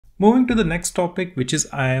Moving to the next topic, which is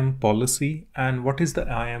IAM policy. And what is the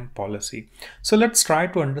IAM policy? So let's try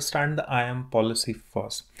to understand the IAM policy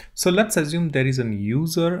first. So let's assume there is a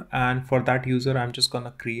user, and for that user, I'm just going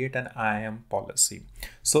to create an IAM policy.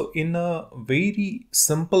 So in a very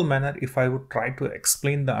simple manner, if I would try to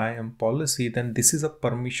explain the IAM policy, then this is a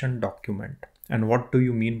permission document. And what do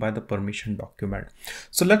you mean by the permission document?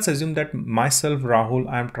 So let's assume that myself, Rahul,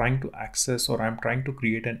 I'm trying to access or I'm trying to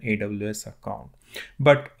create an AWS account.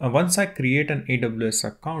 But once I create an AWS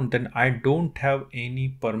account, then I don't have any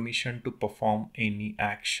permission to perform any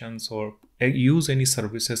actions or use any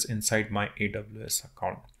services inside my AWS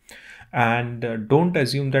account. And don't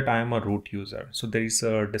assume that I am a root user. So there is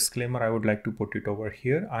a disclaimer I would like to put it over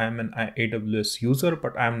here. I am an AWS user,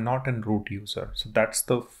 but I am not a root user. So that's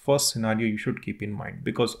the first scenario you should keep in mind,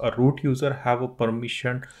 because a root user have a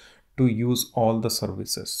permission to use all the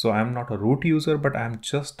services. So I'm not a root user, but I'm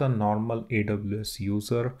just a normal AWS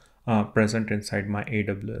user present inside my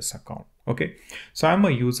AWS account. Okay, so I'm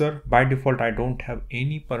a user. By default, I don't have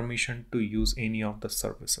any permission to use any of the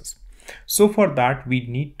services. So for that, we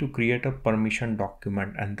need to create a permission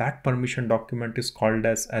document, and that permission document is called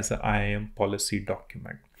as an IAM policy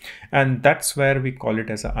document. And that's where we call it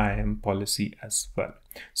as an IAM policy as well.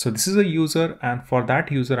 So this is a user, and for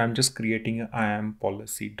that user, I'm just creating an IAM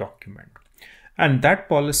policy document. And that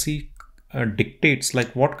policy dictates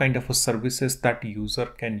like what kind of a services that user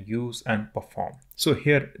can use and perform. So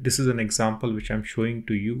here, this is an example which I'm showing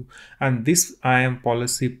to you. And this IAM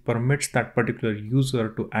policy permits that particular user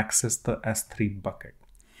to access the S3 bucket.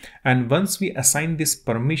 And once we assign this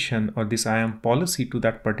permission or this IAM policy to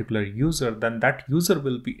that particular user, then that user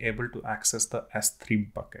will be able to access the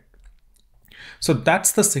S3 bucket. So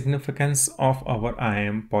that's the significance of our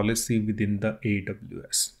IAM policy within the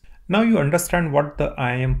AWS. Now you understand what the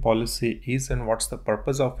IAM policy is and what's the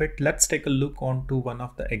purpose of it. Let's take a look onto one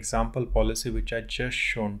of the example policy which I just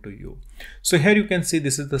shown to you. So here you can see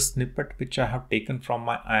this is the snippet which I have taken from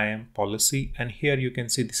my IAM policy, and here you can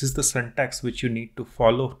see this is the syntax which you need to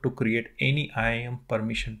follow to create any IAM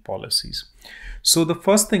permission policies. So the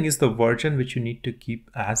first thing is the version which you need to keep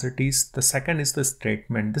as it is. The second is the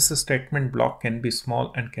statement. This statement block can be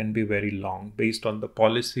small and can be very long based on the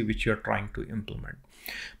policy which you're trying to implement.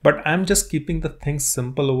 But I'm just keeping the things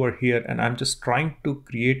simple over here, and I'm just trying to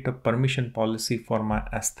create a permission policy for my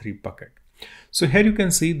S3 bucket. So here you can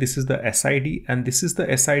see this is the SID, and this is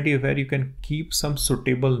the SID where you can keep some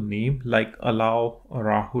suitable name like allow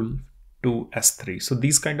Rahul to S3. So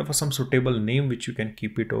these kind of some suitable name which you can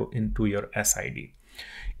keep it into your SID.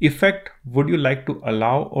 Effect, would you like to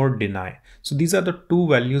allow or deny? So these are the two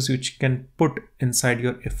values which you can put inside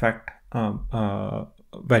your effect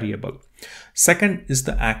variable. Second is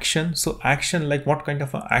the action. So action, like what kind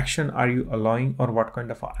of action are you allowing or what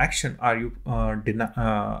kind of action are you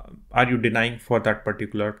denying for that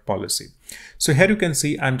particular policy. So here you can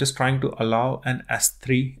see I'm just trying to allow an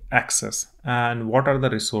S3 access, and what are the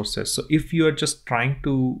resources. So if you are just trying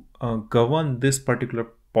to govern this particular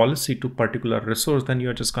policy to particular resource, then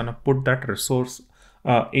you're just gonna put that resource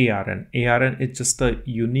ARN. ARN is just a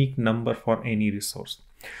unique number for any resource.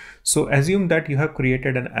 So assume that you have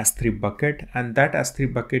created an S3 bucket, and that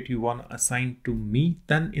S3 bucket you want to assign to me.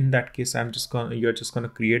 Then in that case, you're just gonna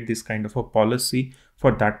create this kind of a policy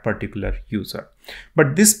for that particular user.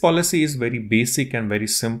 But this policy is very basic and very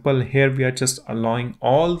simple. Here we are just allowing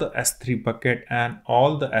all the S3 bucket and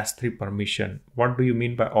all the S3 permission. What do you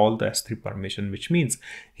mean by all the S3 permission? Which means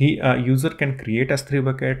user can create S3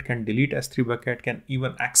 bucket, can delete S3 bucket, can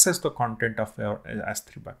even access the content of your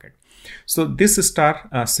S3 bucket. So this star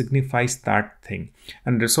signifies that thing,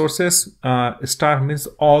 and resources star means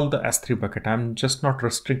all the S3 bucket. I'm just not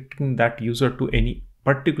restricting that user to any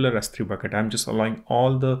particular S3 bucket. I'm just allowing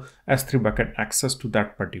all the S3 bucket access to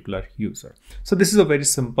that particular user. So this is a very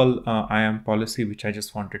simple IAM policy which I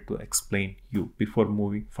just wanted to explain you before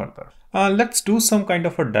moving further. Let's do some kind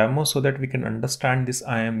of a demo so that we can understand this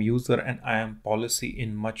IAM user and IAM policy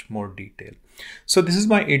in much more detail. So this is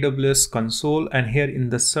my AWS console, and here in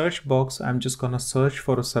the search box, I'm just gonna search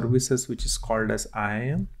for a services which is called as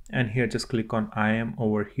IAM, and here just click on IAM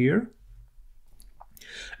over here.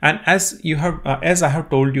 And as I have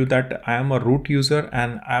told you that I am a root user,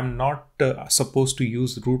 and I'm not supposed to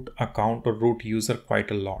use root account or root user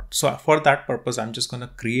quite a lot. So for that purpose, I'm just going to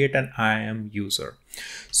create an IAM user.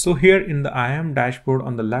 So here in the IAM dashboard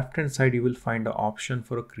on the left hand side, you will find an option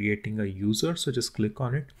for creating a user. So just click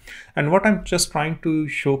on it. And what I'm just trying to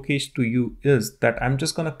showcase to you is that I'm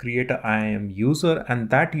just going to create an IAM user,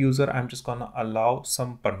 and that user I'm just going to allow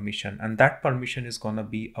some permission, and that permission is going to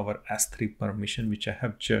be our S3 permission which I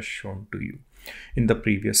have just shown to you. in the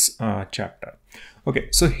previous chapter. Okay,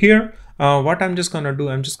 so here what I'm just gonna do,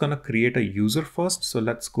 I'm just gonna create a user first. So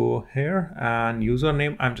let's go here, and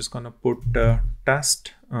username I'm just gonna put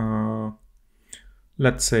test,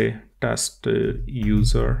 let's say test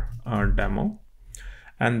user demo,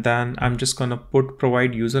 and then I'm just gonna put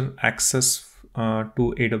provide user access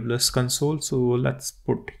to AWS console. So let's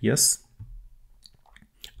put yes,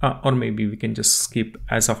 or maybe we can just skip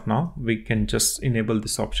as of now. We can just enable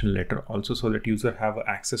this option later also, so that user have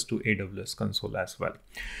access to AWS console as well.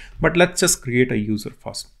 But let's just create a user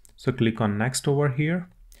first. So click on next over here,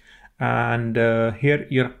 and here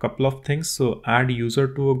are a couple of things. So add user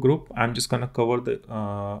to a group. I'm just gonna cover the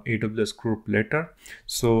AWS group later,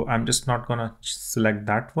 so I'm just not gonna select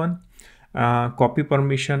that one. Copy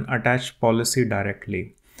permission, attach policy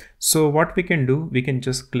directly. So what we can do, we can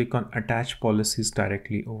just click on attach policies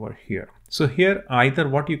directly over here. So here either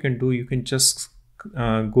what you can do, you can just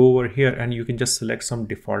go over here and you can just select some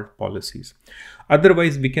default policies.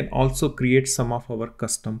 Otherwise, we can also create some of our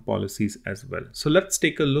custom policies as well. So let's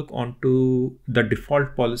take a look onto the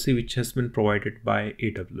default policy which has been provided by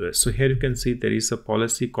AWS. So here you can see there is a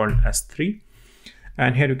policy called S3,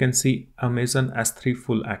 and here you can see Amazon S3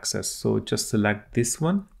 full access. So just select this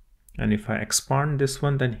one, and if I expand this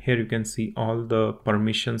one, then here you can see all the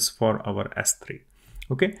permissions for our S3.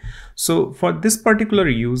 Okay, so for this particular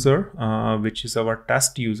user, which is our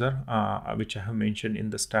test user, which I have mentioned in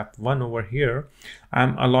the step 1 over here,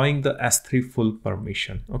 I'm allowing the S3 full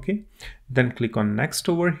permission. Okay, then click on next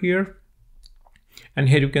over here, and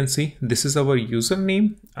here you can see this is our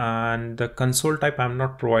username, and the console type I'm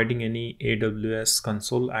not providing any AWS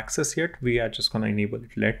console access yet. We are just going to enable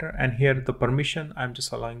it later. And here the permission, I'm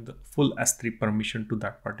just allowing the full S3 permission to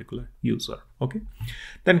that particular user. Okay,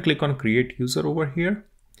 then click on create user over here,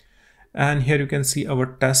 and here you can see our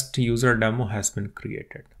test user demo has been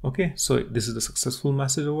created. Okay, so this is the successful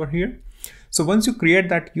message over here. So once you create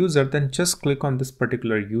that user, then just click on this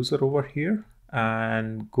particular user over here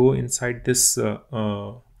and go inside this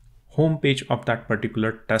home page of that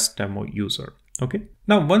particular test demo user. Okay,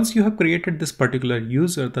 now once you have created this particular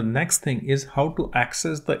user, the next thing is how to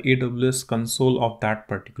access the AWS console of that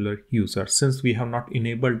particular user, since we have not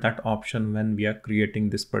enabled that option when we are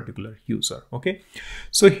creating this particular user. Okay,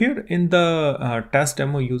 so here in the test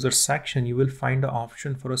demo user section, you will find an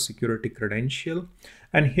option for a security credential,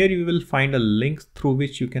 and here you will find a link through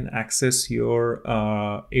which you can access your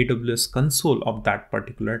AWS console of that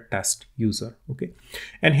particular test user. Okay,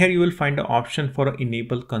 and here you will find an option for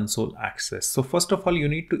enable console access. So first of all, you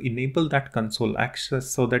need to enable that console access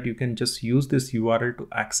so that you can just use this URL to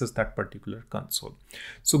access that particular console.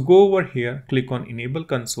 So go over here, click on enable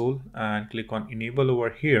console, and click on enable over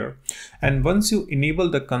here. And once you enable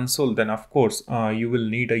the console, then of course you will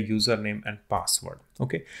need a username and password.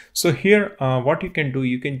 Okay, so here what you can do,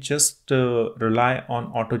 you can just rely on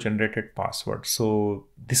auto-generated password. So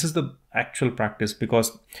this is the actual practice,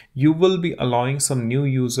 because you will be allowing some new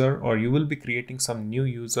user, or you will be creating some new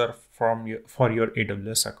user for your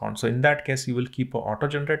AWS account. So in that case, you will keep an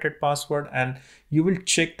auto-generated password, and you will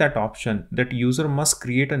check that option that user must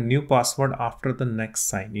create a new password after the next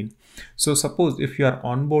sign in. So suppose if you are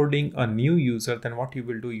onboarding a new user, then what you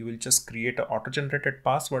will do, you will just create an auto-generated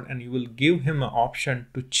password, and you will give him an option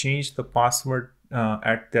to change the password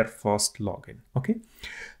at their first login. Okay,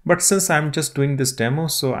 but since I'm just doing this demo,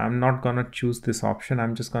 so I'm not gonna choose this option.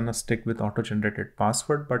 I'm just gonna stick with auto-generated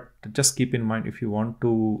password. But just keep in mind, if you want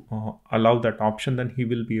to allow that option, then he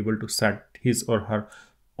will be able to set his or her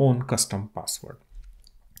own custom password.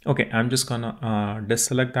 Okay, I'm just gonna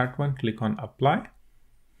deselect that one, click on apply.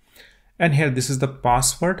 And here, this is the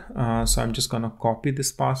password. So I'm just gonna copy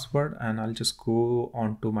this password, and I'll just go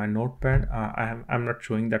onto my notepad. I'm not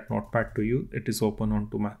showing that notepad to you. It is open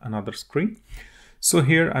onto my another screen. So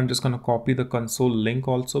here I'm just gonna copy the console link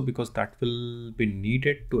also, because that will be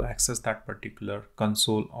needed to access that particular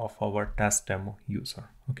console of our test demo user.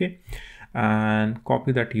 Okay, and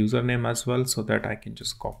copy that username as well, so that I can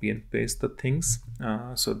just copy and paste the things.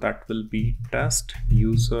 So that will be test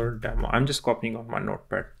user demo. I'm just copying on my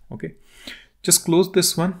notepad. Okay, just close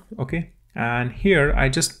this one. Okay, and here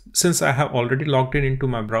since I have already logged in into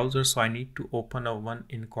my browser, so I need to open a one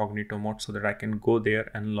incognito mode so that I can go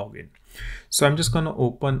there and log in. So I'm just going to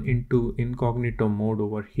open into incognito mode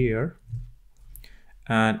over here,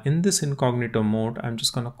 and in this incognito mode, I'm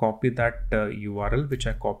just going to copy that URL which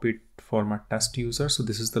I copied for my test user. So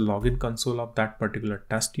this is the login console of that particular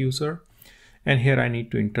test user. And here I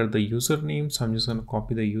need to enter the username. So I'm just going to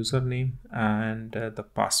copy the username and the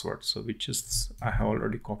password. So which is, I have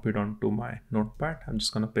already copied onto my notepad. I'm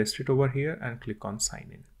just going to paste it over here and click on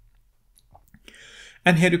sign in.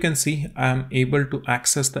 And here you can see I'm able to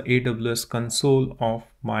access the AWS console of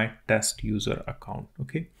my test user account.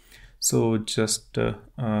 Okay, so just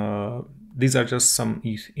these are just some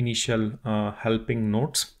initial helping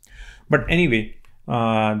notes. But anyway,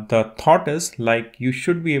 the thought is like you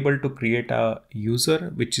should be able to create a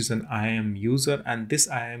user which is an IAM user, and this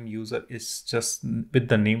IAM user is just with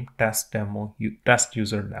the name test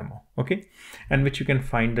user demo. Okay, and which you can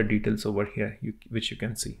find the details over here, which you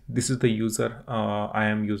can see. This is the user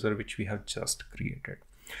IAM user which we have just created.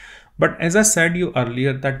 But as I said you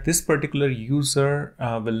earlier that this particular user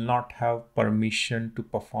will not have permission to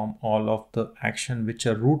perform all of the action which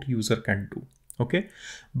a root user can do. Okay,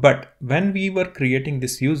 but when we were creating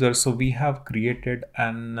this user, so we have created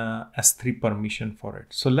an S3 permission for it.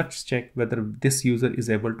 So let's check whether this user is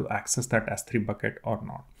able to access that S3 bucket or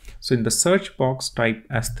not. So in the search box, type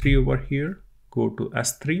S3 over here, go to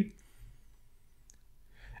S3.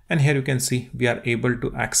 And here you can see we are able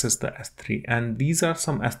to access the S3, and these are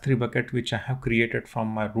some S3 bucket which I have created from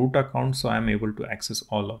my root account. So I'm able to access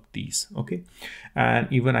all of these. Okay,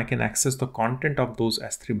 and even I can access the content of those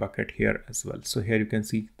S3 bucket here as well. So here you can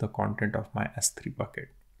see the content of my S3 bucket.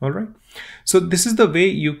 All right, so this is the way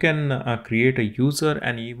you can create a user,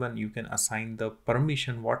 and even you can assign the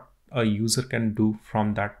permission what a user can do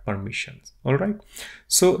from that permissions. All right,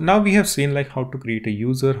 so now we have seen like how to create a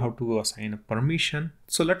user, how to assign a permission.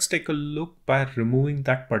 So let's take a look by removing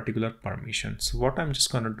that particular permission. So what I'm just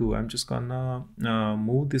gonna do, I'm just gonna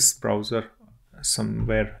move this browser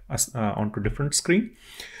somewhere onto different screen.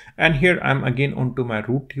 And here I'm again onto my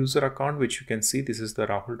root user account, which you can see this is the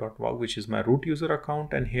rahul.wow, which is my root user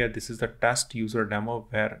account. And here this is the test user demo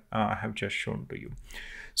where I have just shown to you.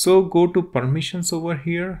 So go to permissions over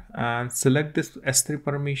here and select this S3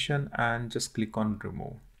 permission and just click on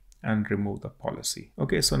remove and remove the policy.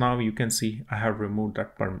 Okay, so now you can see I have removed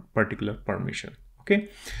that particular permission. Okay,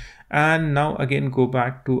 and now again go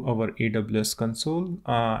back to our AWS console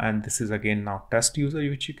and this is again now test user,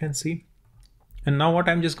 which you can see. And now what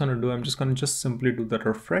I'm just going to do, I'm just going to simply do the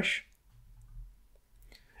refresh.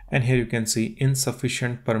 And here you can see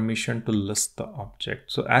insufficient permission to list the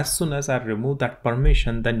object. So as soon as I remove that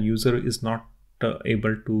permission, then user is not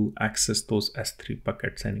able to access those S3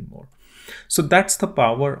 buckets anymore. So that's the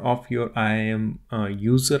power of your IAM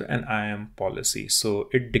user and IAM policy. So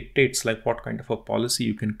it dictates like what kind of a policy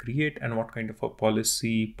you can create and what kind of a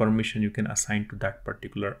policy permission you can assign to that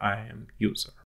particular IAM user.